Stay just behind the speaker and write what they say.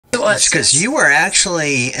It was, Because yes. you were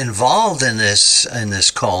actually involved in this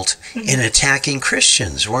cult in Mhm. attacking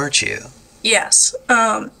Christians, weren't you? Yes.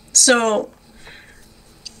 So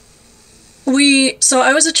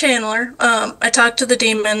I was a channeler. I talked to the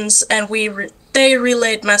demons, and they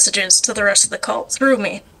relayed messages to the rest of the cult through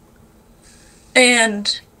me.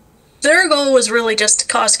 And their goal was really just to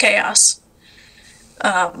cause chaos.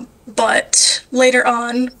 But later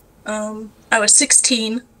on, I was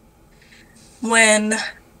 16 when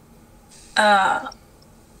I'm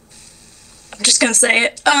just gonna say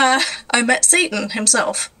it. I met Satan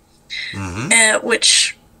himself, Mm-hmm.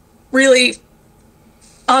 which really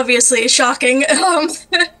obviously is shocking.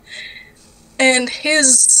 And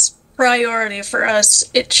his priority for us,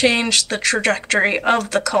 it changed the trajectory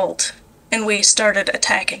of the cult, and we started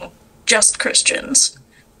attacking just Christians,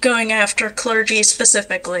 going after clergy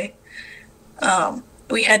specifically.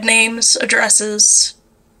 We had names, addresses,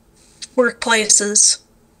 workplaces,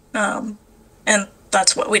 and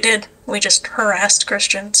that's what we did. We just harassed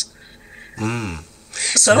Christians. Mm. And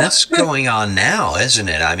So, that's going on now, isn't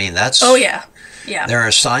it? I mean, oh that's yeah, yeah, there are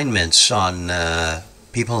assignments on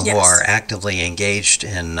people who are yes. actively engaged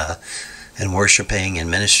in worshiping and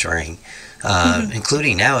ministering, Mhm.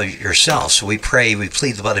 including now yourself. So we pray, we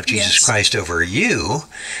plead the blood of Jesus Yes. Christ over you,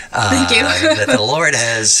 Thank you. that the Lord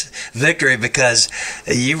has victory, because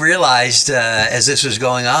you realized as this was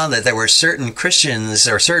going on that there were certain Christians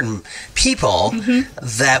or certain people Hmm.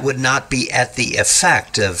 that would not be at the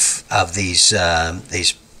effect of these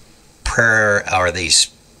prayer or these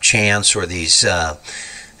chants or these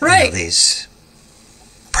Right. these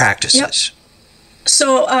Yep. practices.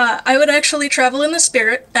 So I would actually travel in the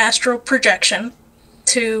spirit, astral projection,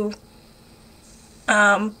 to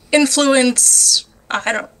influence,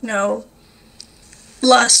 I don't know,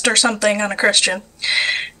 lust or something on a Christian.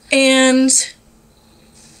 And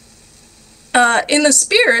in the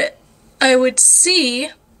spirit, I would see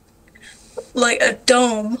like a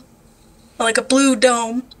dome, like a blue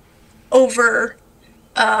dome, over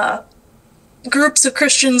groups of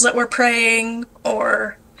Christians that were praying,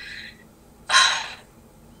 or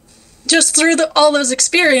just through all those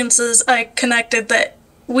experiences, I connected that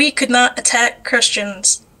we could not attack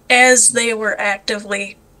Christians as they were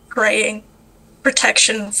actively praying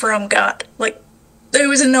protection from God. Like, there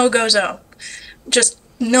was a no-go zone. Just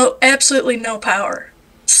no, absolutely no power.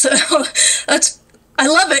 So that's, I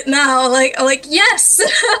love it now. Like yes,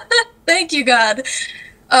 thank you, God.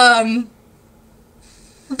 Um,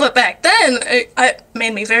 but back then, it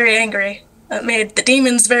made me very angry. It made the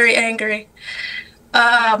demons very angry.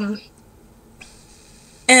 Um,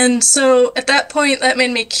 And so at that point, that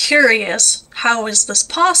made me curious. How is this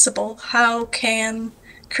possible? How can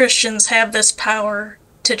Christians have this power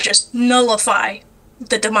to just nullify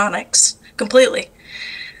the demonics completely?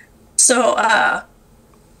 So, uh,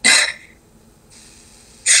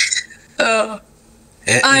 Well,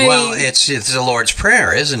 I, it's the Lord's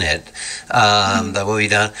prayer, isn't it? mm, That will be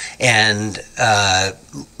done, and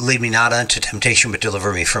lead me not unto temptation, but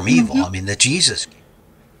deliver me from evil. mhm. I mean, that Jesus.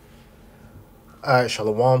 All right,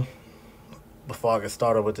 Shalom. Before I get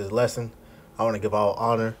started with this lesson, I want to give all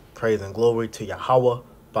honor, praise, and glory to Yahweh,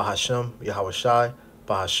 Bahashem, Yahweh Shai,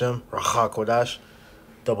 Bahashem, Racha Kodash.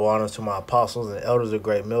 Double honors to my apostles and elders of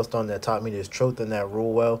Great Millstone that taught me this truth and that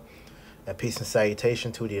rule well. And peace and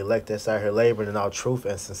salutation to the elect that's out here laboring in all truth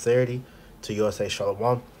and sincerity. To yours say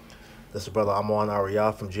Shalom. This is brother Amon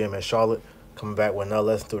Ariyah from GMS Charlotte, coming back with another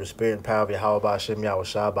lesson through the spirit and power of Yahweh Bahashem, Yahweh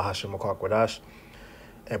Shai, Bahashem, Racha Kodash.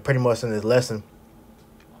 And pretty much in this lesson,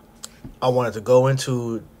 I wanted to go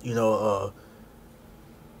into,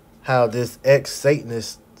 how this ex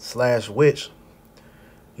Satanist slash witch,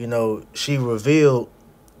 she revealed,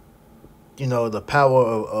 the power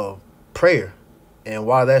of prayer and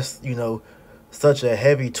why that's, such a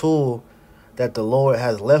heavy tool that the Lord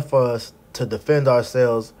has left for us to defend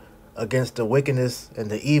ourselves against the wickedness and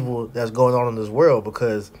the evil that's going on in this world.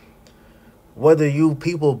 Because whether you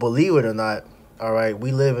people believe it or not, all right,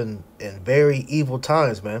 we live in very evil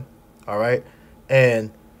times, man. All right.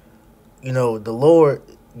 And the Lord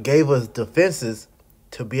gave us defenses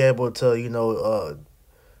to be able to,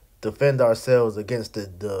 defend ourselves against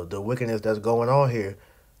the wickedness that's going on here.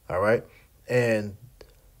 All right. And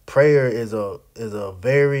prayer is a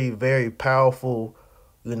very, very powerful,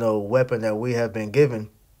 weapon that we have been given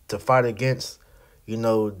to fight against,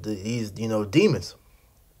 these, demons.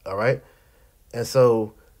 All right. And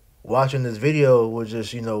so watching this video will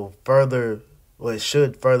just, further, well, it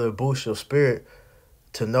should further boost your spirit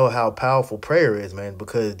to know how powerful prayer is, man,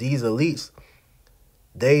 because these elites,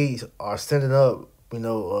 they are sending up,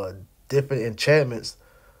 different enchantments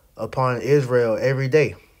upon Israel every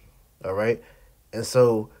day. All right. And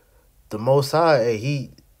so the Most High,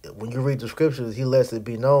 he when you read the scriptures, he lets it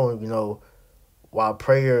be known, why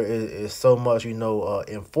prayer is so much,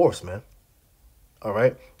 enforced, man. All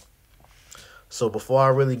right. So before I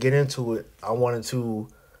really get into it, I wanted to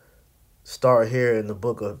start here in the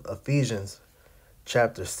book of Ephesians,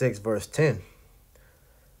 chapter 6, verse 10.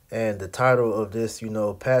 And the title of this,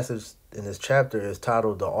 passage in this chapter is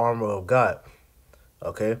titled The Armor of God.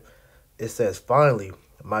 Okay. It says, finally,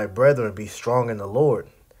 my brethren, be strong in the Lord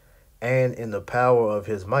and in the power of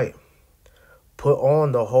his might. Put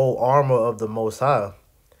on the whole armor of the Most High,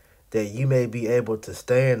 that you may be able to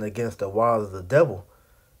stand against the wiles of the devil.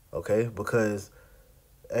 Okay, because,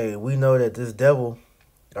 hey, we know that this devil,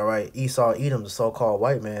 all right, Esau Edom, the so-called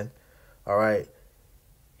white man, all right,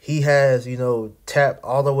 he has, tapped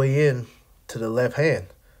all the way in to the left hand,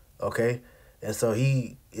 okay? And so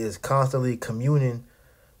he is constantly communing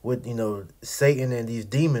with, Satan and these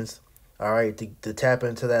demons, all right, to tap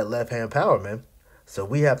into that left-hand power, man. So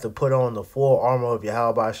we have to put on the full armor of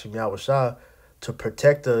Yahweh Hashem Yahushua to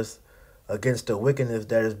protect us against the wickedness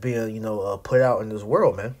that is being, put out in this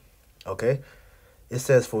world, man. Okay? It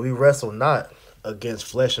says, for we wrestle not against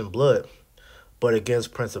flesh and blood, but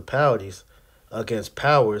against principalities, against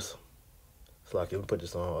powers. So like, let me put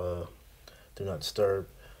this on do not disturb.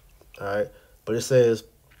 All right? But it says,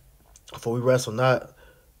 for we wrestle not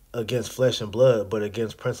against flesh and blood, but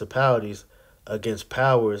against principalities, against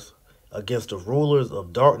powers, against the rulers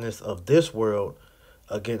of darkness of this world,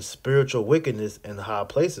 against spiritual wickedness in the high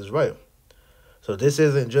places, right? So this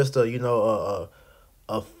isn't just a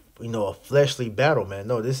fleshly battle, man.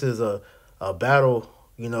 No, this is a battle,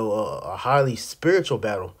 a highly spiritual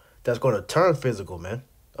battle that's going to turn physical, man.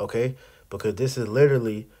 Okay? Because this is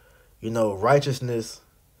literally, righteousness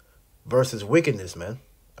versus wickedness, man.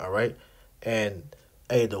 All right? And,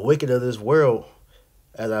 hey, the wicked of this world,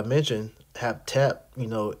 as I mentioned, have tapped,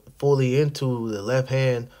 fully into the left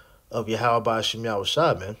hand of Yahweh Hashem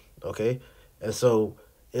Yahushua, man. Okay? And so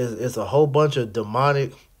it's a whole bunch of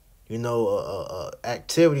demonic,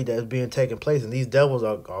 activity that's being taken place. And these devils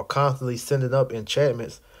are constantly sending up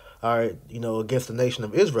enchantments, all right, against the nation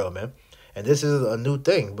of Israel, man. And this is a new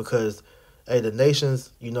thing because, hey, the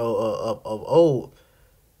nations, of old,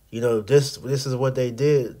 this is what they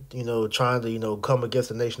did, trying to, come against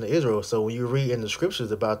the nation of Israel. So when you read in the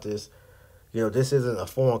scriptures about this, this isn't a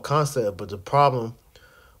foreign concept, but the problem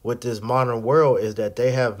with this modern world is that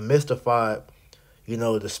they have mystified,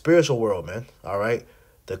 the spiritual world, man. All right.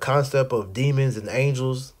 The concept of demons and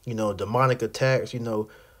angels, demonic attacks,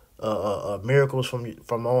 miracles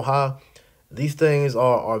from on high. These things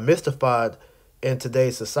are mystified in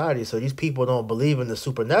today's society. So these people don't believe in the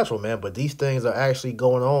supernatural, man. But these things are actually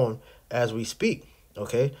going on as we speak.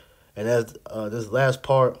 Okay. And as this last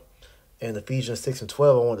part in Ephesians 6 and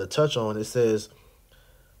 12, I wanted to touch on, it says,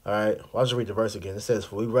 all right, I'll just read the verse again. It says,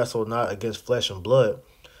 for we wrestle not against flesh and blood,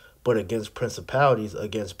 but against principalities,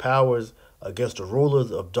 against powers, against the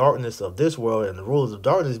rulers of darkness of this world, and the rulers of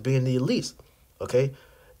darkness being the elites. Okay?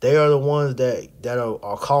 They are the ones that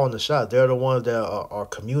are calling the shots. They're the ones that are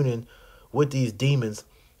communing with these demons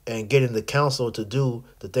and getting the counsel to do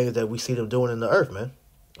the things that we see them doing in the earth, man.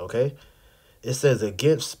 Okay? It says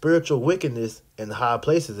against spiritual wickedness in the high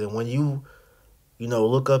places. And when you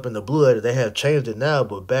look up in the blood, they have changed it now,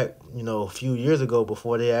 but back, a few years ago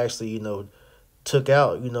before they actually, took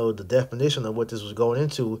out, the definition of what this was going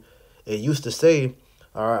into, it used to say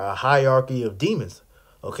a hierarchy of demons,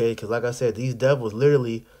 okay? Because like I said, these devils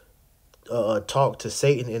literally talk to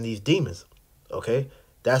Satan and these demons, okay?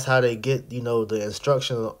 That's how they get, the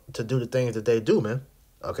instruction to do the things that they do, man,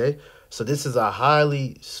 okay? So this is a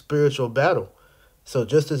highly spiritual battle. So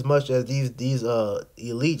just as much as these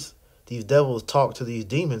elites, these devils talk to these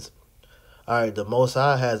demons, all right, the Most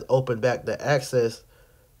High has opened back the access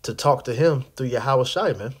to talk to him through Yahweh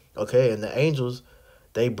Shai, man. Okay, and the angels,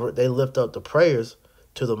 they lift up the prayers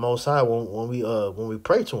to the Most High when we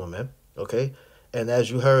pray to him, man. Okay, and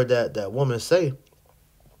as you heard that woman say,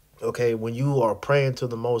 okay, when you are praying to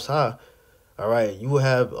the Most High, all right, you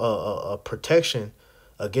have a protection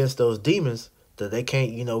against those demons that they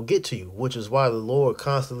can't get to you, which is why the Lord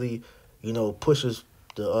constantly pushes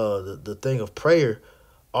the thing of prayer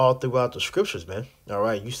all throughout the scriptures, man. All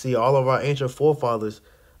right, you see all of our ancient forefathers.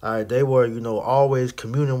 All right, they were, always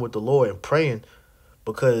communing with the Lord and praying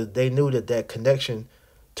because they knew that connection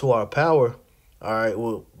to our power, all right,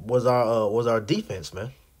 was our defense,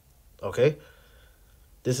 man. Okay,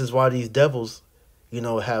 this is why these devils,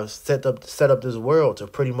 have set up this world to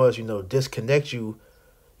pretty much, disconnect you,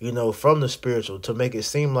 from the spiritual, to make it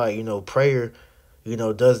seem like, prayer,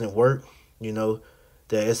 doesn't work, that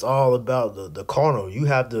it's all about the carnal. You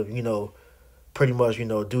have to, pretty much,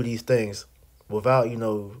 do these things without,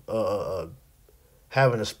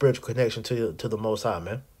 having a spiritual connection to the Most High,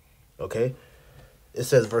 man. Okay? It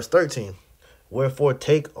says, verse 13, wherefore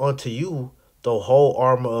take unto you the whole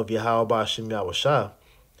armor of Yahweh Ba'ashem Yahushua,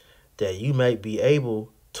 that you might be able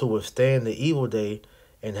to withstand the evil day,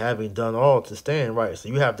 and having done all to stand. Right, so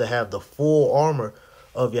you have to have the full armor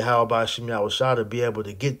of Yahweh Ba'ashem Yahushua to be able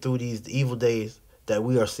to get through these evil days that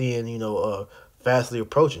we are seeing, fastly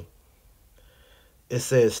approaching. It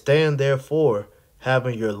says, stand therefore,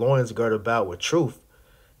 having your loins girt about with truth,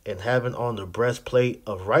 and having on the breastplate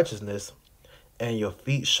of righteousness, and your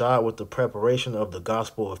feet shod with the preparation of the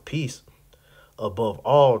gospel of peace. Above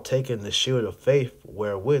all, taking the shield of faith,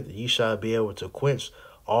 wherewith ye shall be able to quench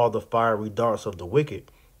all the fiery darts of the wicked,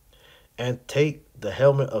 and take the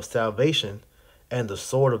helmet of salvation and the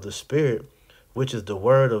sword of the Spirit, which is the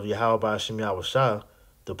word of Yahweh Ba'ashem Yahushua.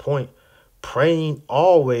 The point, praying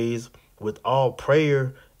always with all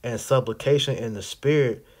prayer and supplication in the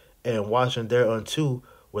Spirit, and watching thereunto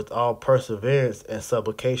with all perseverance and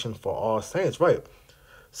supplication for all saints. Right.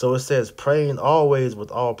 So it says praying always with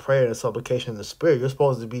all prayer and supplication in the Spirit. You're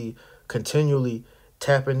supposed to be continually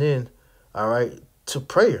tapping in, all right, to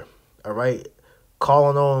prayer, all right,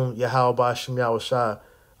 calling on Yahweh Ba'ashem Yahushua,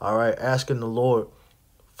 all right, asking the Lord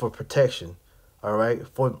for protection, all right,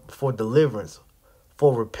 for deliverance,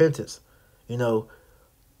 for repentance.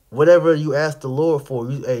 Whatever you ask the Lord for,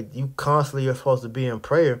 you constantly are supposed to be in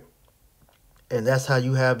prayer, and that's how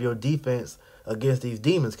you have your defense against these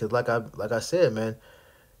demons. Because like I said, man,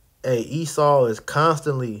 Esau is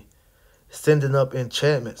constantly sending up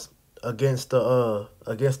enchantments against the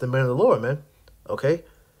men of the Lord, man. Okay,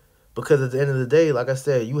 because at the end of the day, like I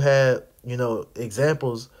said, you had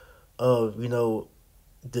examples of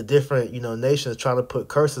the different nations trying to put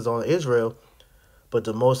curses on Israel, but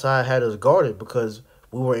the Most High had us guarded because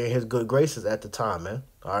we were in His good graces at the time, man.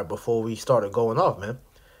 All right, before we started going off, man,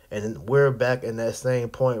 and we're back in that same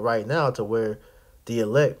point right now to where the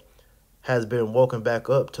elect has been woken back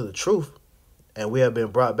up to the truth, and we have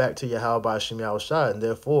been brought back to Yahweh Ba'ashem Yahushua, and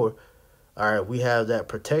therefore, all right, we have that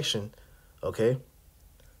protection. Okay,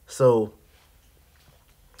 so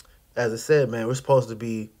as I said, man, we're supposed to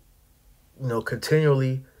be,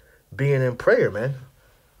 continually being in prayer, man.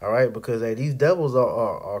 All right, because these devils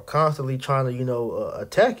are constantly trying to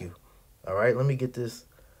attack you. All right, let me get this,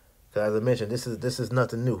 because as I mentioned, this is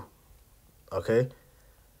nothing new. Okay,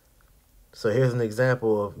 so here's an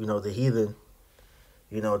example of the heathen,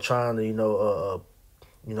 trying to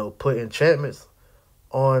put enchantments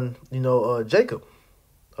on Jacob.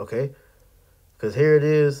 Okay, because here it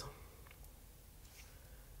is.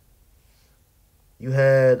 You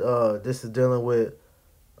had this is dealing with,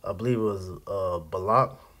 I believe it was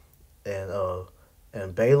Balak and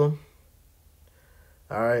Balaam.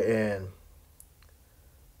 All right, and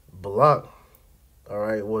Balak, all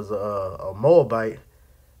right, was a Moabite,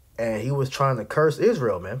 and he was trying to curse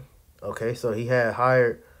Israel, man. Okay, so he had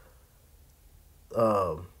hired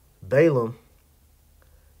Balaam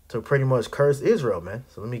to pretty much curse Israel, man.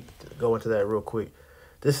 So let me go into that real quick.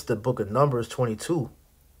 This is the book of Numbers 22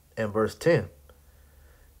 and verse 10.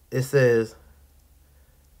 It says,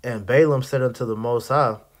 and Balaam said unto the Most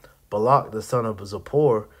High, Balak the son of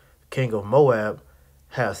Zippor, king of Moab,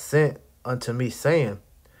 hath sent unto me, saying,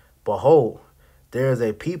 behold, there is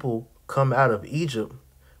a people come out of Egypt,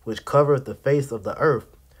 which covereth the face of the earth.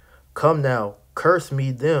 Come now, curse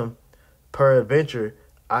me them, peradventure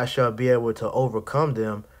I shall be able to overcome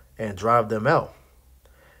them and drive them out.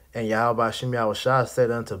 And Yahweh Ba'ashem Yahushua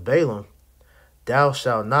said unto Balaam, thou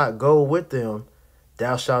shalt not go with them,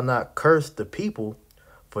 thou shalt not curse the people,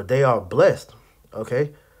 for they are blessed.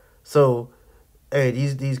 Okay, so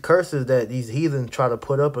these curses that these heathen try to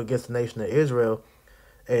put up against the nation of Israel,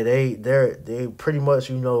 they pretty much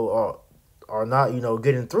are not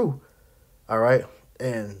getting through. All right,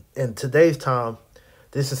 and in today's time,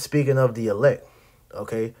 this is speaking of the elect.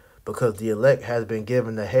 Okay, because the elect has been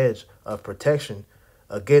given the hedge of protection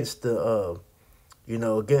against the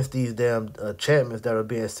against these damn enchantments that are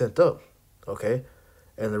being sent up. Okay,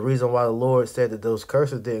 and the reason why the Lord said that those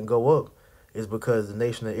curses didn't go up is because the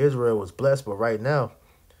nation of Israel was blessed. But right now,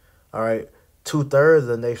 all right, 2/3 of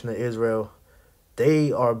the nation of Israel,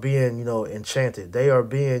 they are being enchanted. They are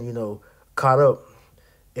being caught up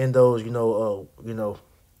in those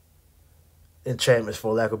enchantments,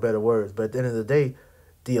 for lack of better words. But at the end of the day,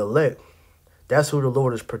 the elect, that's who the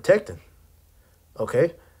Lord is protecting.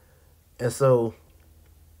 Okay, and so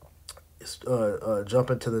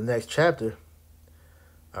jump into the next chapter.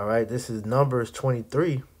 All right, this is Numbers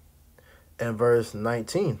 23 and verse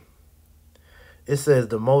 19. It says,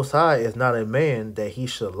 the Most High is not a man that he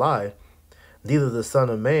should lie, neither the Son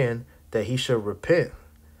of Man, that he should repent.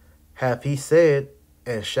 Hath he said,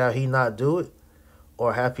 and shall he not do it?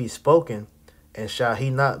 Or hath he spoken, and shall he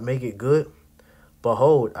not make it good?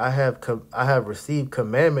 Behold, I have received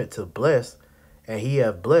commandment to bless, and he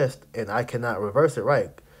hath blessed, and I cannot reverse it, right?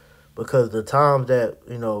 Because the times that,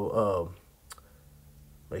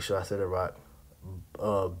 make sure I said it right,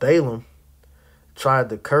 Balaam tried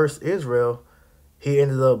to curse Israel, he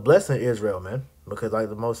ended up blessing Israel, man. Because like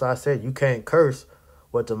the Most High said, you can't curse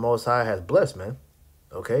what the Most High has blessed, man.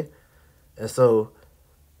 Okay? And so,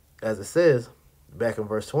 as it says, back in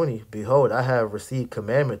verse 20, behold, I have received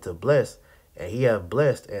commandment to bless, and he hath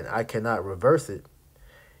blessed, and I cannot reverse it.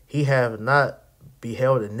 He hath not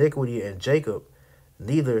beheld iniquity in Jacob,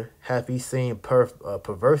 neither hath he seen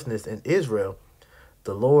perverseness in Israel.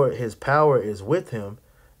 The Lord his power is with him,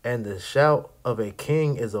 and the shout of a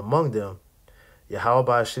king is among them. Yahweh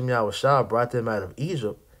by Shem Yahushua brought them out of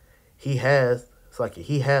Egypt. He hath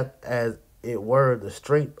as it were the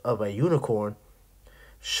strength of a unicorn.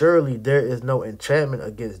 Surely there is no enchantment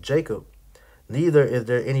against Jacob, neither is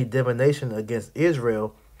there any divination against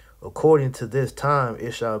Israel. According to this time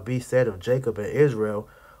it shall be said of Jacob and Israel,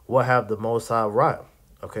 what have the Most High wrought?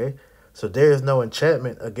 Okay, so there is no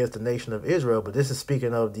enchantment against the nation of Israel, but this is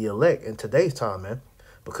speaking of the elect in today's time, man.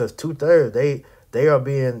 Because 2/3 they are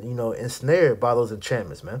being, ensnared by those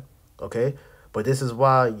enchantments, man. Okay, but this is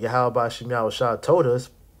why Yahweh Shem Yahushua told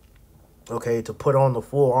us, okay, to put on the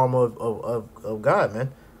full armor of God,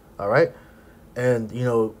 man. All right, and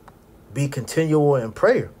be continual in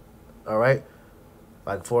prayer. All right,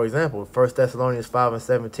 like for example, 1 Thessalonians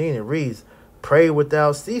 5:17, it reads, "Pray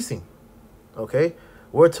without ceasing." Okay,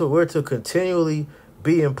 we're to continually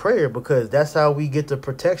be in prayer because that's how we get the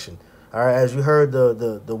protection. All right, as you heard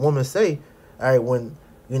the woman say, all right, when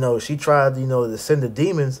she tried to send the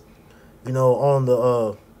demons, on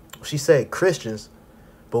the she said Christians,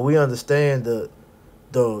 but we understand the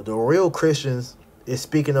real Christians is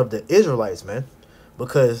speaking of the Israelites, man,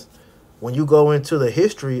 because when you go into the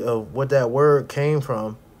history of what that word came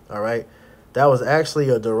from, all right, that was actually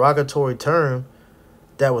a derogatory term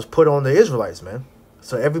that was put on the Israelites, man.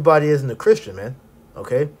 So everybody isn't a Christian, man.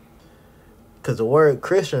 Okay, because the word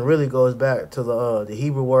Christian really goes back to the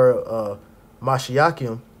Hebrew word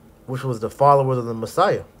Mashiachim, which was the followers of the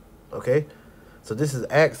Messiah. Okay, so this is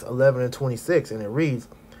Acts 11:26, and it reads,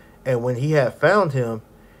 "And when he had found him,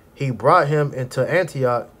 he brought him into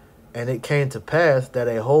Antioch, and it came to pass that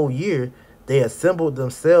a whole year they assembled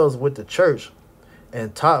themselves with the church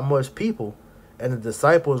and taught much people, and the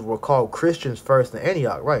disciples were called Christians first in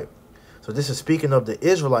Antioch." Right. So this is speaking of the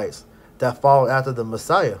Israelites that followed after the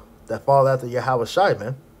Messiah, that followed after Yahweh Shai,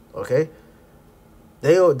 man. Okay.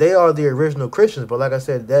 They are the original Christians, but like I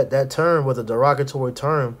said, that term was a derogatory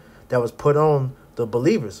term that was put on the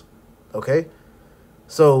believers. Okay.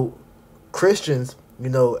 So Christians,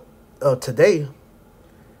 today,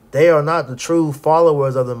 they are not the true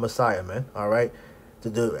followers of the Messiah, man. All right.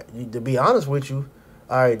 To be honest with you,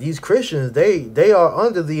 all right, these Christians, they are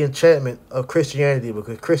under the enchantment of Christianity,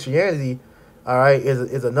 because Christianity, all right,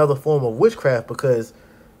 is another form of witchcraft, because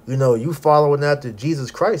you following after Jesus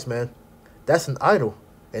Christ, man. That's an idol,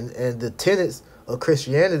 and the tenets of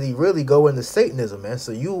Christianity really go into Satanism, man.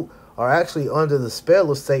 So you are actually under the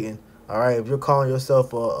spell of Satan. All right, if you're calling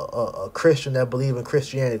yourself a Christian that believe in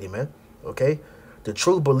Christianity, man. Okay, the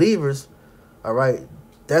true believers, all right,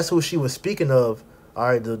 that's who she was speaking of. All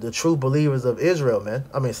right, the true believers of Israel, man.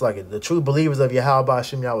 I mean, it's like the true believers of Yahweh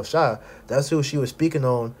Shem Yahushua. That's who she was speaking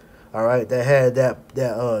on. All right, that had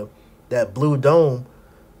that blue dome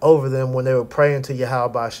over them when they were praying to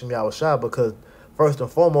Yahweh Shem Yahushua. Because first and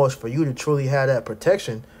foremost, for you to truly have that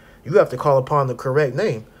protection, you have to call upon the correct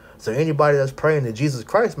name. So anybody that's praying to Jesus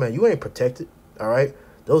Christ, man, you ain't protected. All right,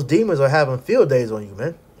 those demons are having field days on you,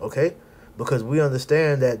 man. Okay, because we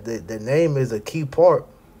understand that the name is a key part,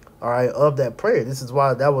 all right, of that prayer. This is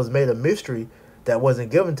why that was made a mystery that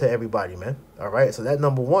wasn't given to everybody, man. All right, so that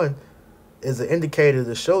number one is an indicator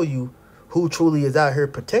to show you who truly is out here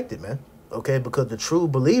protected, man. Okay, because the true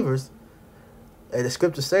believers, and the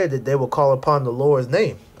scripture said that they will call upon the Lord's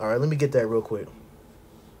name. All right, let me get that real quick.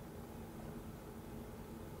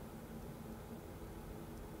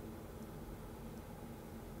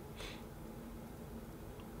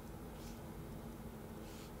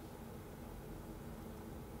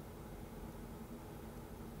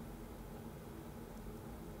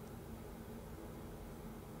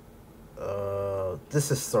 This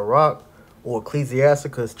is Sirach, or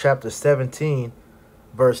Ecclesiasticus chapter 17,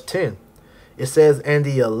 verse 10. It says, "And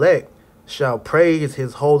the elect shall praise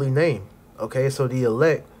his holy name." Okay, so the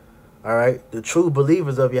elect, all right, the true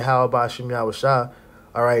believers of Yahweh Shem Yahushua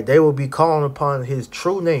All right, they will be calling upon his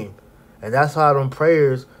true name. And that's how them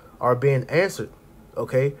prayers are being answered.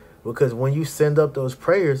 Okay? Because when you send up those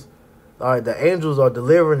prayers, all right, the angels are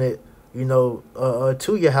delivering it,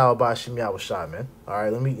 to Yahweh by Shem Yahushua, man. All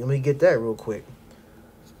right, let me get that real quick.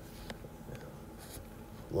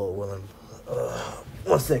 Lord willing.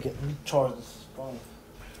 1 second. Let me charge this phone.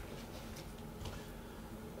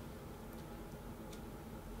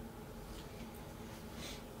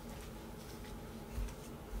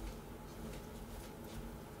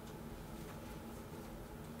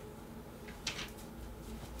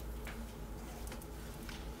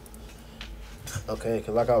 Okay,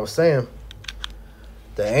 because like I was saying,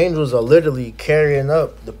 the angels are literally carrying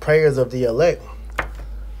up the prayers of the elect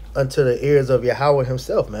unto the ears of Yahweh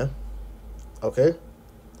himself, man. Okay?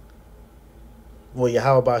 Well,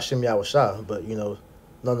 Yahweh by Shem Yahushua, but,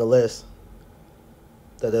 nonetheless,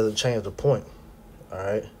 that doesn't change the point. All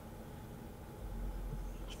right?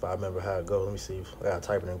 If I remember how it goes, let me see. I got to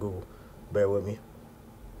type it in Google. Bear with me.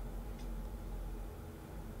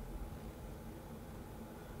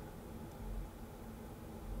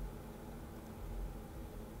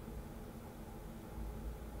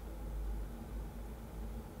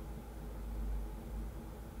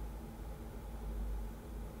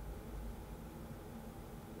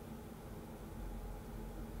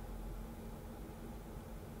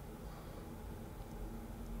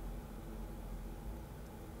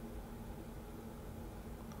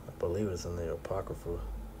 I believe it's in the Apocrypha. All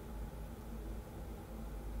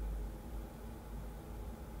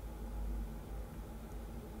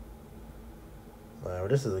right, well,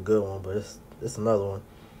 this is a good one, but it's another one.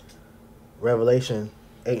 Revelation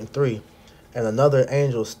 8:3. And another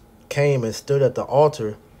angel came and stood at the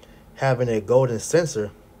altar, having a golden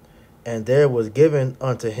censer, and there was given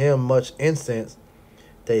unto him much incense,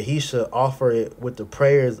 that he should offer it with the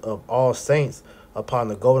prayers of all saints upon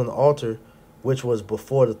the golden altar, which was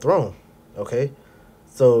before the throne. Okay,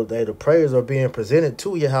 so that the prayers are being presented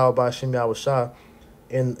to Yahweh by Shem Yahushua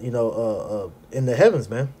in the heavens,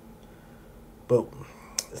 man. But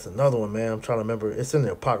it's another one, man. I'm trying to remember. It's in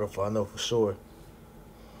the Apocrypha, I know for sure.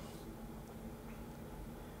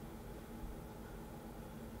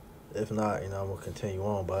 If not, I'm gonna continue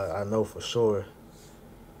on. But I know for sure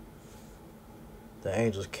the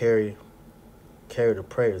angels carry the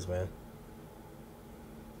prayers, man.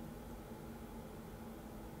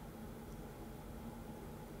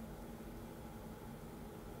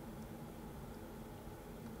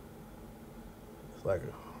 It's like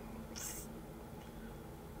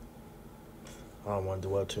I don't want to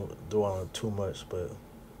dwell on it too much, but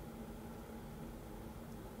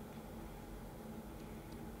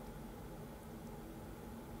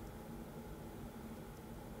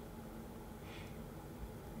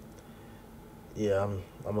yeah, I'm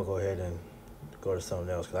gonna go ahead and go to something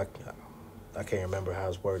else because I can't remember how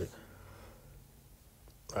it's worded.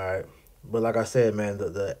 All right, but like I said, man,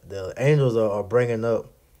 the angels are bringing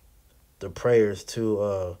up the prayers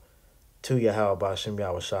to Yahweh by Shem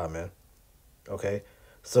Yahushua, man. Okay,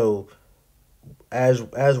 so as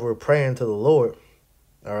we're praying to the Lord,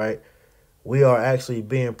 all right, we are actually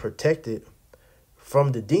being protected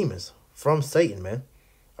from the demons, from Satan, man.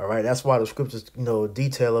 All right, that's why the scriptures,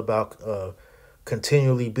 detail about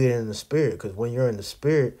continually being in the spirit, because when you're in the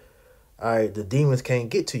spirit, all right, the demons can't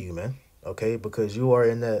get to you, man. Okay, because you are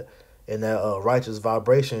in that righteous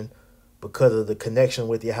vibration because of the connection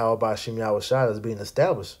with Yahweh by Shem Yahushua that's being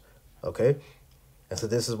established. Okay, and so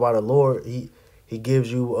this is why the Lord he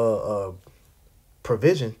gives you a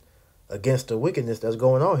provision against the wickedness that's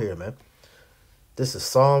going on here, man. This is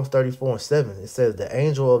Psalms 34:7. It says, "The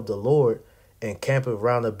angel of the Lord encampeth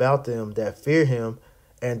round about them that fear him,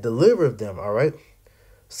 and delivereth them." All right.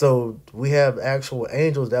 So we have actual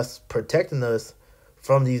angels that's protecting us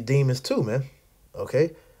from these demons too, man.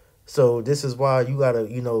 Okay. So this is why you gotta,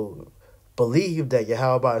 believe that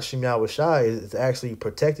Yahweh Shem Yahushua is actually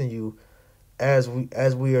protecting you as we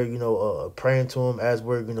are, praying to him, as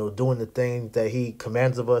we're, doing the things that he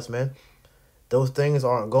commands of us, man. Those things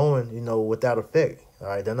aren't going, without effect. All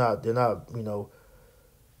right. They're not,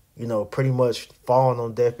 pretty much falling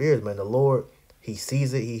on deaf ears, man. The Lord, he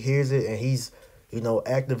sees it, he hears it, and he's,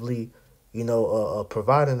 actively,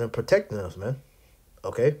 providing and protecting us, man.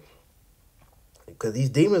 Okay. Because these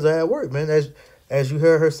demons are at work, man. As you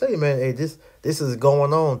heard her say, man, hey, this is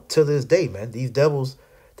going on to this day, man. These devils,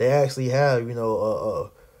 they actually have,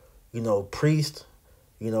 priests,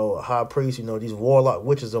 high priests, these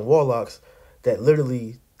witches and warlocks that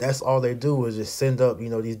literally, that's all they do is just send up,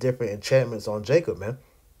 these different enchantments on Jacob, man.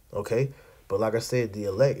 Okay. But like I said, the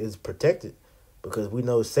elect is protected because we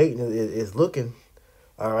know Satan is looking,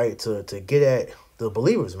 all right, to get at the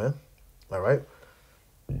believers, man. All right.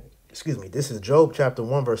 Excuse me. This is Job chapter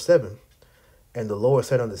 1, verse 7. And the Lord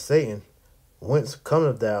said unto Satan, Whence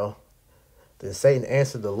cometh thou? Then Satan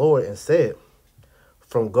answered the Lord and said,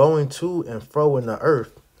 From going to and fro in the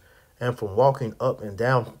earth, and from walking up and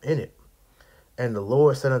down in it. And the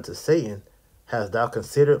Lord said unto Satan, Hast thou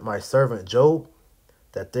considered my servant Job,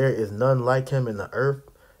 that there is none like him in the earth,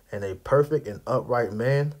 and a perfect and upright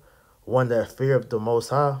man, one that feareth the Most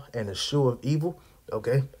High, and escheweth evil?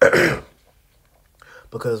 Okay?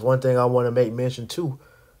 Because one thing I want to make mention too,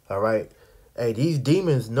 all right? Hey, these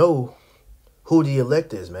demons know who the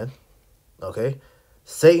elect is, man. Okay?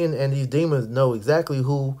 Satan and these demons know exactly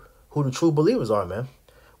who the true believers are, man.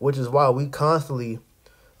 Which is why we constantly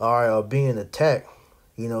are being attacked,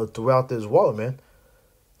 throughout this walk, man.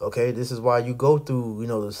 Okay? This is why you go through,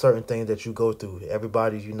 the certain things that you go through.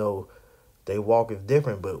 Everybody's, they walk is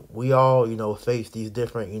different, but we all, face these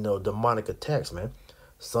different, demonic attacks, man.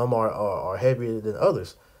 Some are heavier than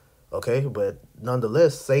others. Okay? But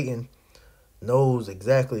nonetheless, Satan knows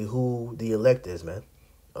exactly who the elect is, man.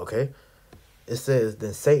 Okay? It says,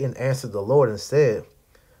 Then Satan answered the Lord and said,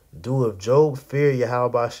 Doeth Job fear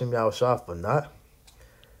Yahweh Bashem Yahushua for naught?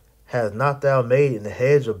 Has not thou made an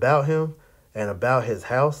hedge about him, and about his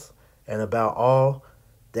house, and about all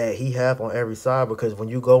that he hath on every side? Because when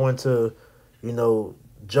you go into,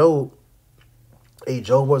 Job,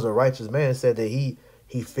 Job was a righteous man. It said that he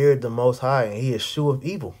feared the Most High, and he escheweth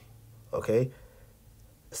evil. Okay?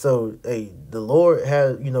 So, the Lord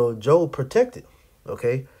had, Job protected.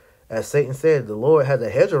 Okay? As Satan said, the Lord had a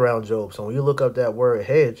hedge around Job. So when you look up that word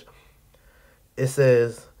hedge, it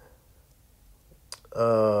says,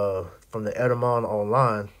 from the Edamon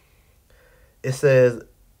Online, it says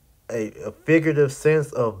a figurative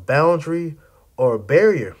sense of boundary or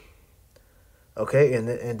barrier. Okay,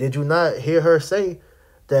 and did you not hear her say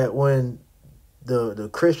that when the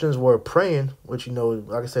Christians were praying, which,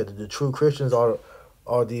 like I said, the true Christians are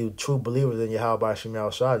the true believers in Yahweh Shem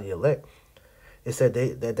Yahushua, the elect. It said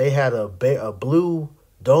that they had a blue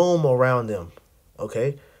dome around them.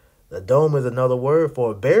 Okay, the dome is another word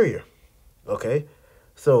for a barrier. Okay,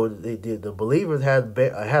 so the believers had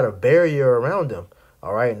a barrier around them.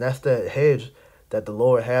 All right, and that's that hedge that the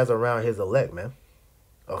Lord has around His elect, man.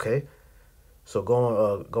 Okay, so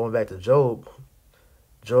going back to Job,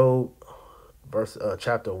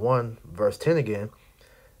 chapter 1, verse 10 again.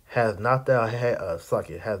 Has not thou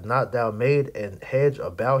made an hedge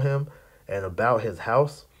about him, and about his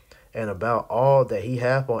house, and about all that he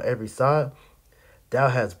hath on every side? Thou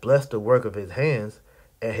hast blessed the work of his hands,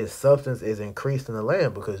 and his substance is increased in the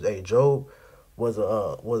land. Because Job was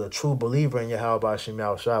a true believer in Yahweh Shem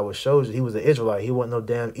Yahushua, which shows you he was an Israelite. He wasn't no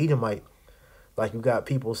damn Edomite, like you got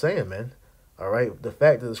people saying, man. All right, the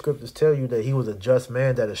fact that the scriptures tell you that he was a just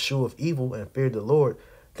man that escheweth evil and feared the Lord,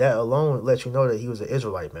 that alone lets you know that he was an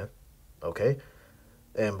Israelite, man. Okay,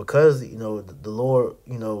 and because the Lord,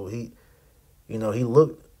 he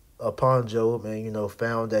looked upon Job and,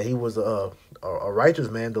 found that he was a righteous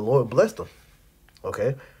man. The Lord blessed him.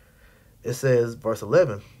 Okay. It says, verse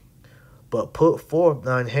 11, But put forth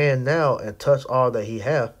thine hand now and touch all that he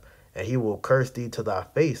hath, and he will curse thee to thy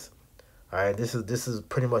face. All right. This is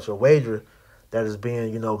pretty much a wager that is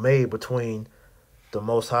being, made between the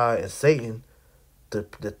Most High and Satan to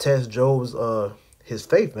test Job's, his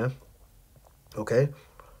faith, man. Okay.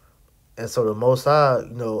 And so the Most High,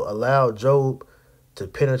 allowed Job to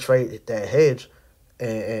penetrate that hedge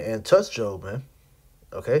and touch Job, man.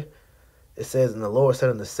 Okay? It says, And the Lord said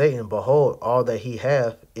unto Satan, Behold, all that he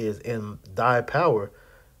hath is in thy power.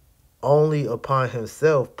 Only upon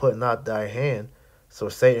himself put not thy hand. So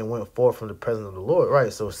Satan went forth from the presence of the Lord.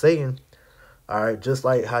 Right, so Satan, all right, just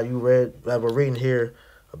like how you we're reading here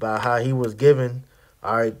about how he was given,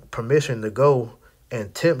 all right, permission to go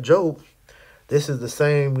and tempt Job. This is the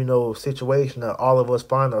same, situation that all of us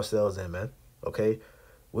find ourselves in, man. Okay?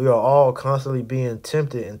 We are all constantly being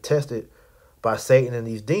tempted and tested by Satan and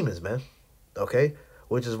these demons, man. Okay?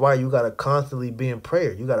 Which is why you got to constantly be in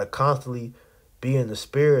prayer. You got to constantly be in the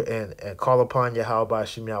spirit and call upon Yahweh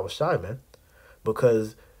Shem Yahushua, man.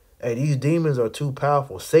 Because, these demons are too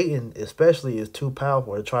powerful. Satan especially is too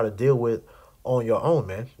powerful to try to deal with on your own,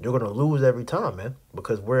 man. You're going to lose every time, man.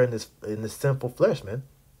 Because we're in this sinful flesh, man.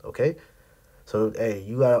 Okay? So,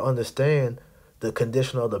 you got to understand the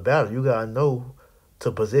condition of the battle. You got to know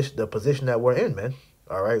the position that we're in, man.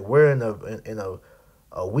 All right? We're in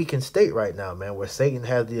a weakened state right now, man, where Satan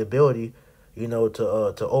has the ability,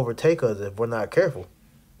 to overtake us if we're not careful.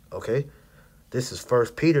 Okay? This is 1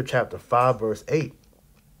 Peter chapter 5, verse 8.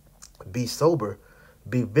 Be sober,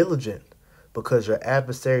 be vigilant, because your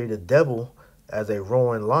adversary the devil, as a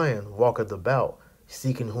roaring lion, walketh about,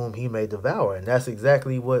 seeking whom he may devour. And that's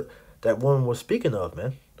exactly what that woman was speaking of,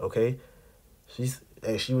 man. Okay,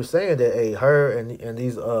 she was saying that her and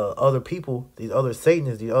these other people, these other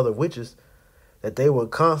Satanists, these other witches, that they would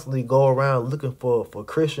constantly go around looking for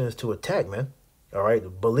Christians to attack, man. All right,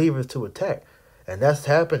 believers to attack, and that's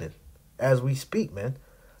happening as we speak, man.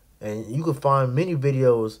 And you can find many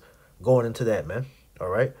videos going into that, man. All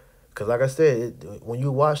right, because like I said, when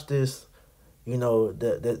you watch this, you know,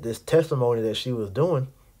 this testimony that she was doing,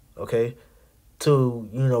 okay, to,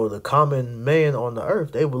 you know, the common man on the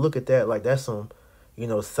earth, they would look at that like that's some, you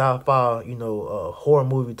know, sci-fi, you know, horror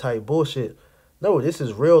movie type bullshit. No, this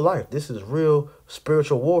is real life. This is real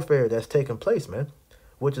spiritual warfare that's taking place, man.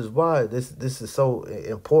 Which is why this is so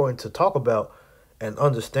important to talk about and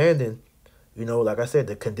understanding, you know, like I said,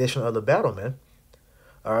 the condition of the battle, man.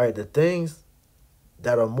 All right, the things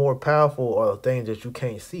that are more powerful are the things that you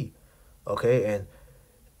can't see, okay? And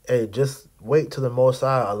hey, just wait till the Most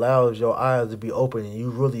High allows your eyes to be open and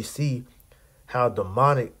you really see how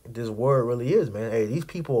demonic this word really is, man. Hey, these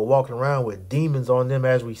people are walking around with demons on them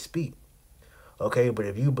as we speak. Okay, but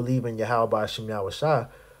if you believe in Yahweh Hashem Yahushua,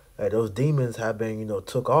 those demons have been, you know,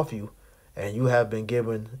 took off you, and you have been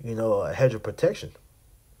given, you know, a hedge of protection.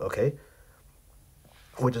 Okay,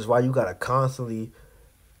 which is why you gotta constantly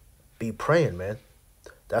be praying, man.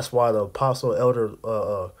 That's why the apostle elder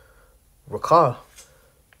Rakah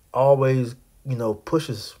always, you know,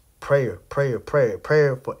 pushes prayer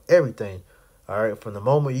for everything. All right, from the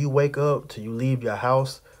moment you wake up till you leave your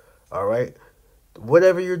house, all right,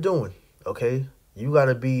 whatever you're doing, okay, you got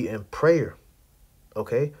to be in prayer,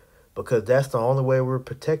 okay, because that's the only way we're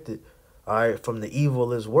protected, all right, from the evil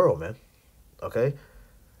of this world, man, okay.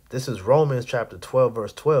 This is Romans chapter 12,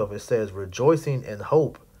 verse 12. It says, rejoicing in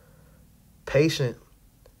hope, patient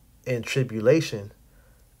in tribulation,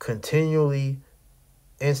 continually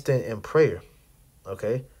instant in prayer,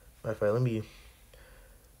 okay. Matter of fact, let me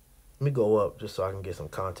go up just so I can get some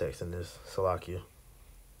context in this, Salakia.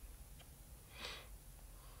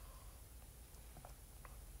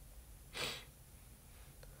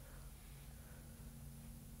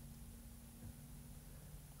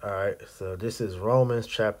 All right, so this is Romans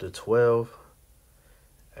chapter 12,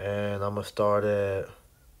 and I'm going to start at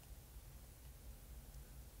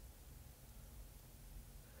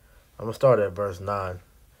verse 9.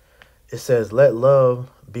 It says, let love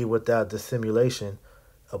be without dissimulation,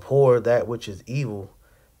 abhor that which is evil,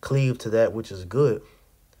 cleave to that which is good.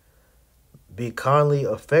 Be kindly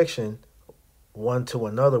affection one to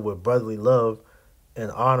another with brotherly love and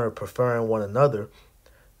honor, preferring one another,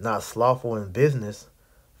 not slothful in business,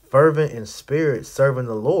 fervent in spirit, serving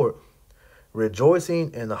the Lord,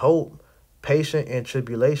 rejoicing in hope, patient in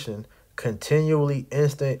tribulation, continually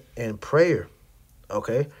instant in prayer.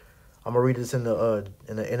 Okay, I'm gonna read this in the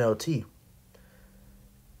NLT.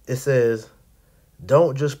 It says,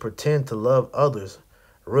 don't just pretend to love others,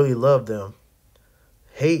 really love them.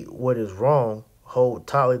 Hate what is wrong, hold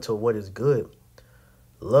tightly to what is good.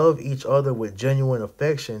 Love each other with genuine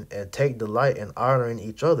affection and take delight in honoring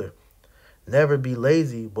each other. Never be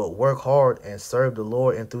lazy, but work hard and serve the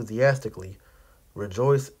Lord enthusiastically.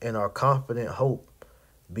 Rejoice in our confident hope.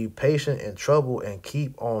 Be patient in trouble and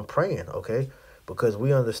keep on praying, okay? Because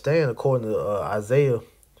we understand, according to Isaiah,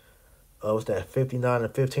 what's that, 59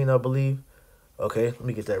 and 15, I believe. Okay, let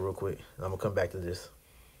me get that real quick. I'm going to come back to this.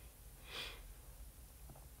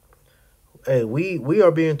 Hey, we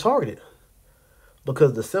are being targeted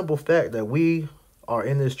because the simple fact that we are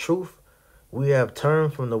in this truth, we have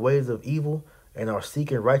turned from the ways of evil and are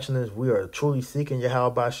seeking righteousness. We are truly seeking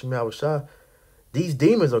Yahweh Hashem Yahushua. These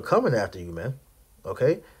demons are coming after you, man.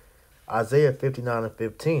 Okay? Isaiah 59 and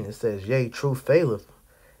 15, it says, yea, truth faileth,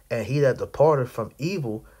 and he that departed from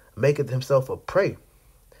evil maketh himself a prey.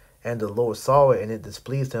 And the Lord saw it, and it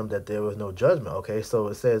displeased him that there was no judgment. Okay, so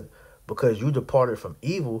it says, because you departed from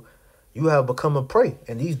evil, you have become a prey.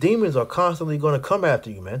 And these demons are constantly going to come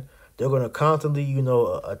after you, man. They're going to constantly, you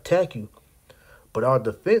know, attack you. But our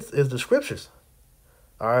defense is the scriptures.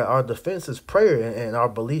 All right, our defense is prayer and our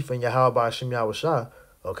belief in Yahweh Hashem Yahushua.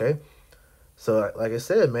 Okay, so like I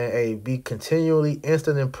said, man, hey, be continually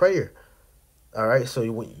instant in prayer. All right,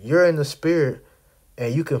 so when you're in the spirit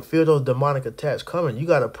and you can feel those demonic attacks coming, you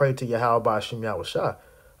got to pray to Yahweh Hashem Yahushua.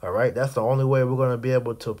 All right, that's the only way we're going to be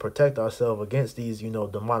able to protect ourselves against these, you know,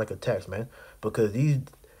 demonic attacks, man. Because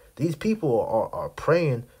these people are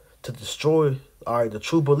praying to destroy, all right, the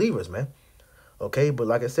true believers, man. Okay, but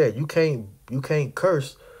like I said, you can't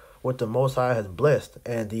curse what the Most High has blessed,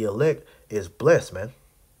 and the elect is blessed, man.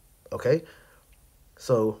 Okay,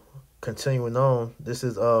 so continuing on, this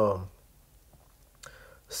is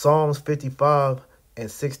Psalms 55 and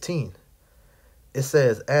 16. It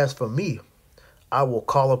says, as for me, I will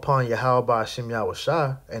call upon Yahweh by Hashem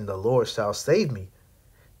Yahushai, and the Lord shall save me.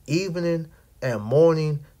 Evening and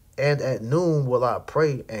morning and at noon will I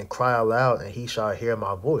pray and cry aloud, and he shall hear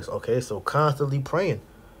my voice. Okay, so constantly praying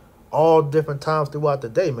all different times throughout the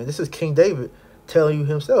day, man. This is King David telling you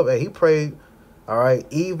himself. Hey, he prayed, all right,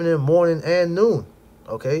 evening, morning, and noon.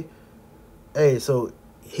 Okay, hey, so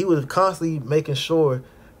he was constantly making sure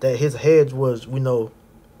that his hedge was,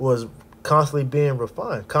 was constantly being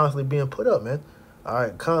refined, constantly being put up, man. All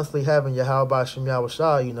right, constantly having Yahweh Hashem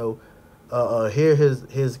Yahushai, hear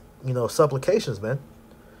his supplications, man,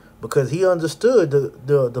 because he understood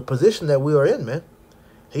the position that we are in, man.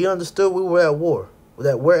 He understood we were at war,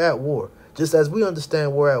 that we're at war, just as we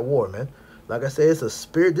understand we're at war, man. Like I said, it's a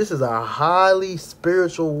spirit. This is a highly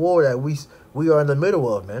spiritual war that we are in the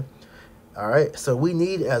middle of, man. All right, so we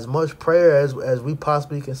need as much prayer as we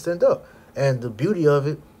possibly can send up. And the beauty of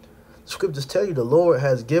it, scriptures tell you the Lord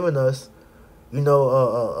has given us,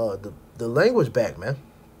 the language back, man.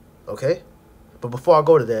 Okay, but before I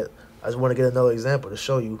go to that, I just want to get another example to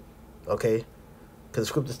show you, okay, because the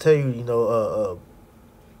scriptures tell you,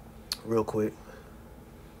 real quick.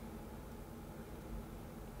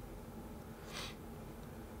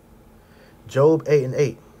 Job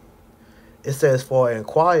 8:8. It says, "For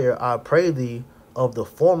inquire, I pray thee, of the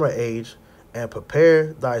former age, and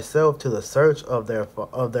prepare thyself to the search of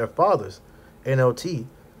their fathers." NLT.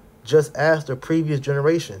 Just ask the previous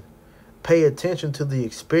generation. Pay attention to the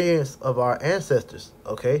experience of our ancestors.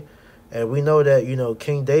 Okay, and we know that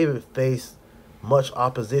King David faced much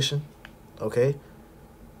opposition. Okay,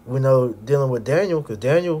 we know dealing with Daniel, because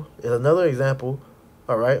Daniel is another example.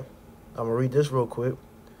 All right, I'm gonna read this real quick.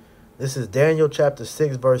 This is Daniel chapter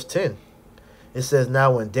 6, verse 10. It says,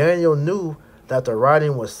 "Now when Daniel knew that the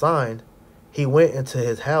writing was signed, he went into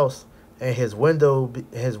his house, and his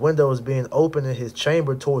windows being open in his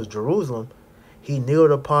chamber towards Jerusalem, he kneeled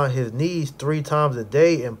upon his knees 3 times a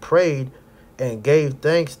day and prayed and gave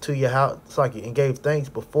thanks to Yahweh, and gave thanks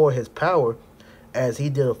before his power, as he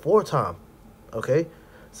did aforetime." Okay,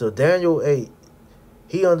 so Daniel 8,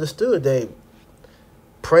 he understood that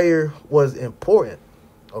prayer was important.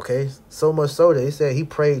 Okay, so much so that he said he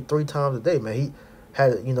prayed 3 times a day, man. He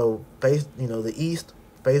had, faced, the east,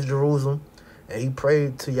 faced Jerusalem, and he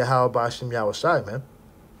prayed to Yahweh by Hashem Yahushai, man.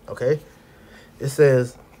 Okay, it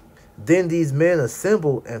says, "Then these men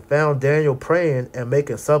assembled and found Daniel praying and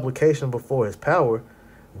making supplication before his power.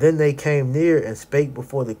 Then they came near and spake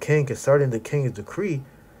before the king concerning the king's decree.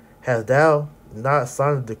 Hast thou not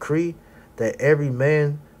signed a decree that every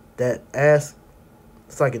man that asks,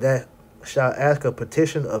 that shall ask a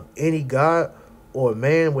petition of any god or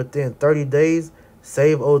man within 30 days,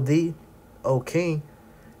 save O thee, O king,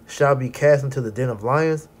 shall be cast into the den of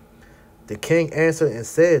lions? The king answered and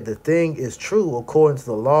said, The thing is true according to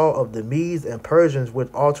the law of the Medes and Persians, which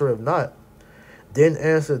altereth not. Then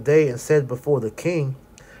answered they and said before the king,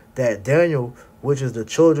 that Daniel, which is the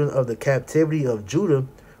children of the captivity of Judah,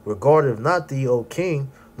 regardeth not thee, O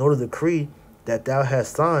king, nor the decree that thou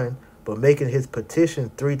hast signed, but making his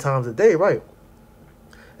petition 3 times a day." Right.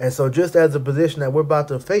 And so just as the position that we're about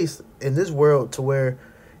to face in this world, to where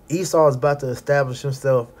Esau is about to establish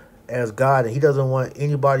himself as God, and he doesn't want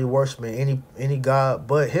anybody worshiping any god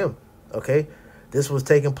but him. Okay, this was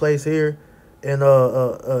taking place here in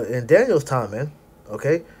Daniel's time, man.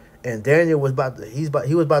 Okay, and Daniel was he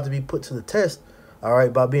was about to be put to the test, all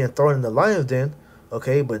right, by being thrown in the lion's den.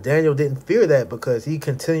 Okay, but Daniel didn't fear that, because he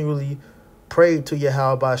continually prayed to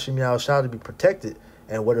Yahweh by Hashem Yahushai to be protected.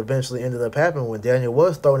 And what eventually ended up happening, when Daniel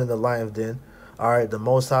was thrown in the lion's den, all right, the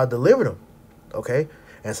Most High delivered him. Okay,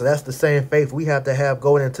 and so that's the same faith we have to have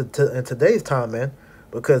going into in today's time, man.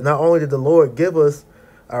 Because not only did the Lord give us,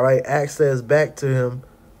 all right, access back to him,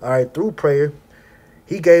 all right, through prayer,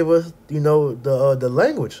 he gave us, the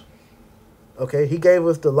language. Okay, he gave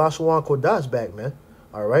us the Lashawan Kodash back, man.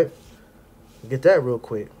 All right, get that real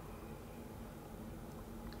quick.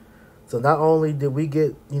 So not only did we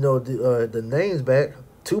get, the names back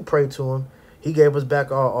to pray to him, he gave us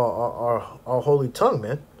back our holy tongue,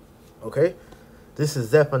 man. Okay, this is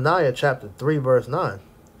Zephaniah chapter 3, verse 9.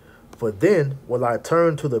 "For then will I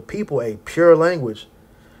turn to the people a pure language,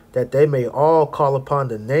 that they may all call upon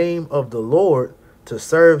the name of the Lord to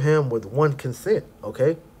serve him with one consent."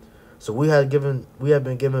 Okay, so we have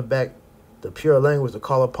been given back the pure language to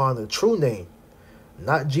call upon the true name,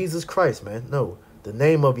 not Jesus Christ, man. No, the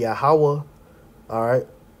name of Yahweh, all right,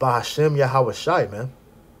 by Hashem Yahushai, man.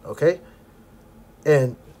 Okay,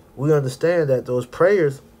 and we understand that those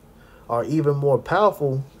prayers are even more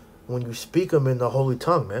powerful when you speak them in the holy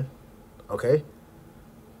tongue, man. Okay,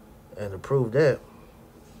 and to prove that,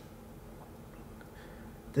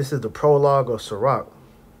 This is the prologue of Sirach.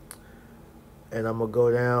 And I'm going to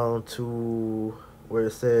go down to where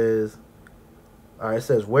it says, all right, it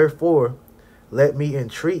says, wherefore, let me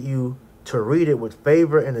entreat you to read it with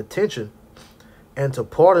favor and attention, and to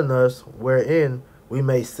pardon us wherein we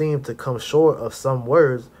may seem to come short of some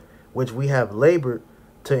words which we have labored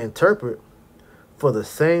to interpret, for the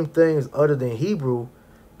same things uttered in Hebrew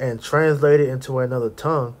and translated into another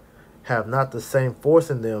tongue have not the same force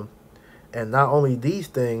in them. And not only these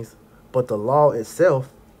things, but the law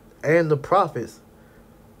itself and the prophets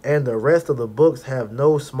and the rest of the books have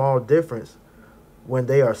no small difference when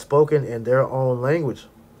they are spoken in their own language.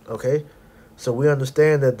 Okay? So we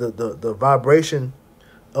understand that the vibration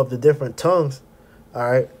of the different tongues, all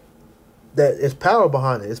right, that is power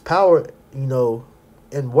behind it. It's power,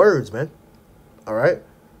 in words, man. All right?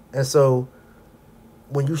 And so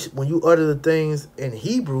when you utter the things in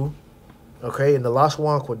Hebrew, okay, in the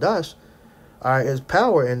Lashon Kodash, all right, there's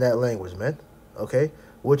power in that language, man. Okay?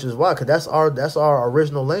 Which is why, because that's our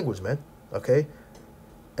original language, man. Okay?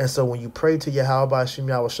 And so when you pray to Yahweh Shem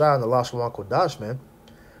Yahushua in the Lashon Kodash, man,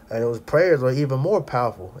 and those prayers are even more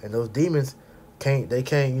powerful. And those demons can't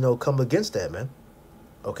come against that, man.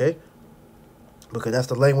 Okay? Because that's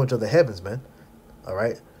the language of the heavens, man. All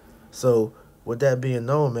right? So with that being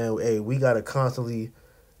known, man, hey, we got to constantly,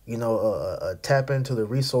 tap into the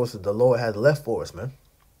resources the Lord has left for us, man.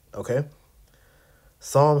 Okay?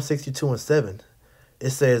 Psalm 62:7, it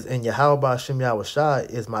says, "In Yahweh Shem Yahushua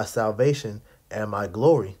is my salvation and my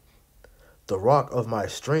glory. The rock of my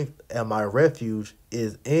strength and my refuge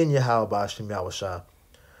is in Yahweh Shem Yahushua.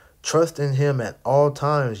 Trust in him at all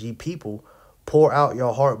times, ye people. Pour out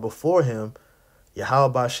your heart before him.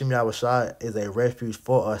 Yahweh Shem Yahushua is a refuge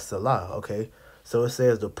for us, Salah." Okay? So it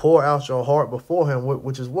says to pour out your heart before him,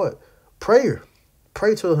 which is what? Prayer.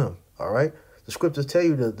 Pray to him. All right? The scriptures tell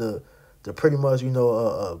you to pretty much,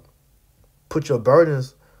 put your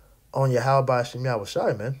burdens on Yahweh Shem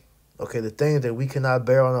Yahushua, man. Okay, the things that we cannot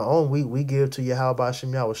bear on our own, we give to Yahweh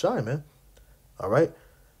Shem Yahushua, man. All right?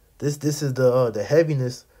 This is the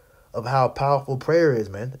heaviness of how powerful prayer is,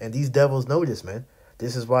 man. And these devils know this, man.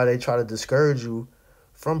 This is why they try to discourage you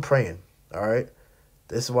from praying. All right?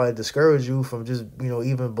 This is why they discourage you from just,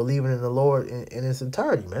 even believing in the Lord in its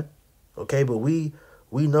entirety, man. Okay, but we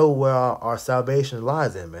know where our salvation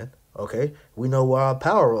lies in, man. Okay? We know where our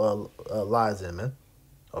power lies in, man.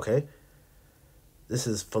 Okay? This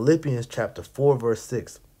is Philippians chapter 4, verse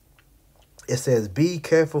 6. It says, "Be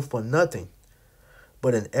careful for nothing,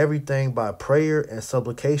 but in everything by prayer and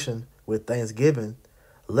supplication with thanksgiving,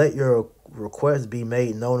 let your requests be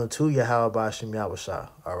made known unto Yahweh Shem Yahushua."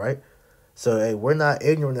 All right? So, hey, we're not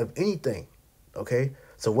ignorant of anything. Okay?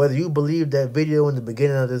 So whether you believe that video in the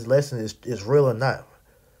beginning of this lesson is real or not,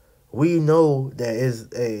 we know that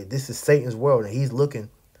this is Satan's world, and he's looking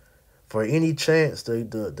for any chance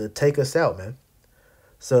to take us out, man.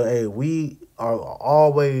 So, hey, we are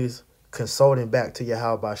always consulting back to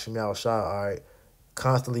Yahweh Shem Yahushua, all right?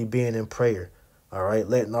 Constantly being in prayer, all right?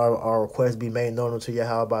 Letting our requests be made known unto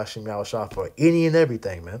Yahweh Shem Yahushua for any and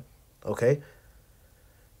everything, man. Okay?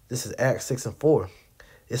 This is Acts 6:4.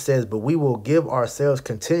 It says, "But we will give ourselves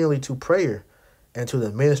continually to prayer and to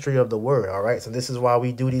the ministry of the word." All right? So this is why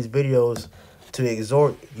we do these videos, to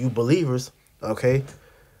exhort you believers, okay,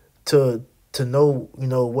 to know,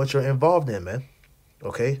 what you're involved in, man.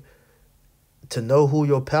 Okay? To know who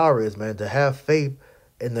your power is, man. To have faith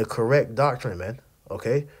in the correct doctrine, man.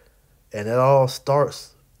 Okay? And it all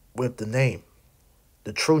starts with the name.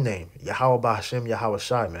 The true name. Yahweh Hashem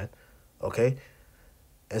Yahushua, man. Okay?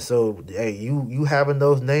 And so, hey, you having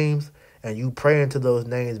those names and you praying to those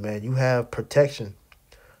names, man, you have protection,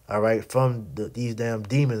 all right, from these damn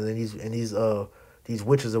demons and these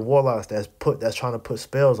witches and warlocks that's trying to put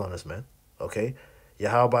spells on us, man. Okay?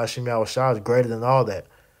 Yahweh Shem Yahushua is greater than all that.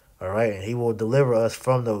 All right? And he will deliver us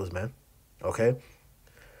from those, man. Okay?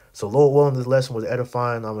 So, Lord willing, this lesson was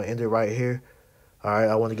edifying. I'm going to end it right here. All right?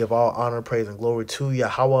 I want to give all honor, praise, and glory to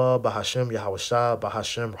Yahweh, Bahashem, Yahushua,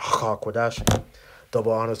 Bahashem, Rakha, Kodash.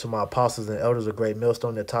 Double honors to my apostles and elders, a great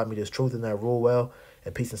millstone that taught me this truth and that rule well.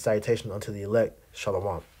 And peace and salutation unto the elect.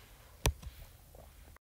 Shalom.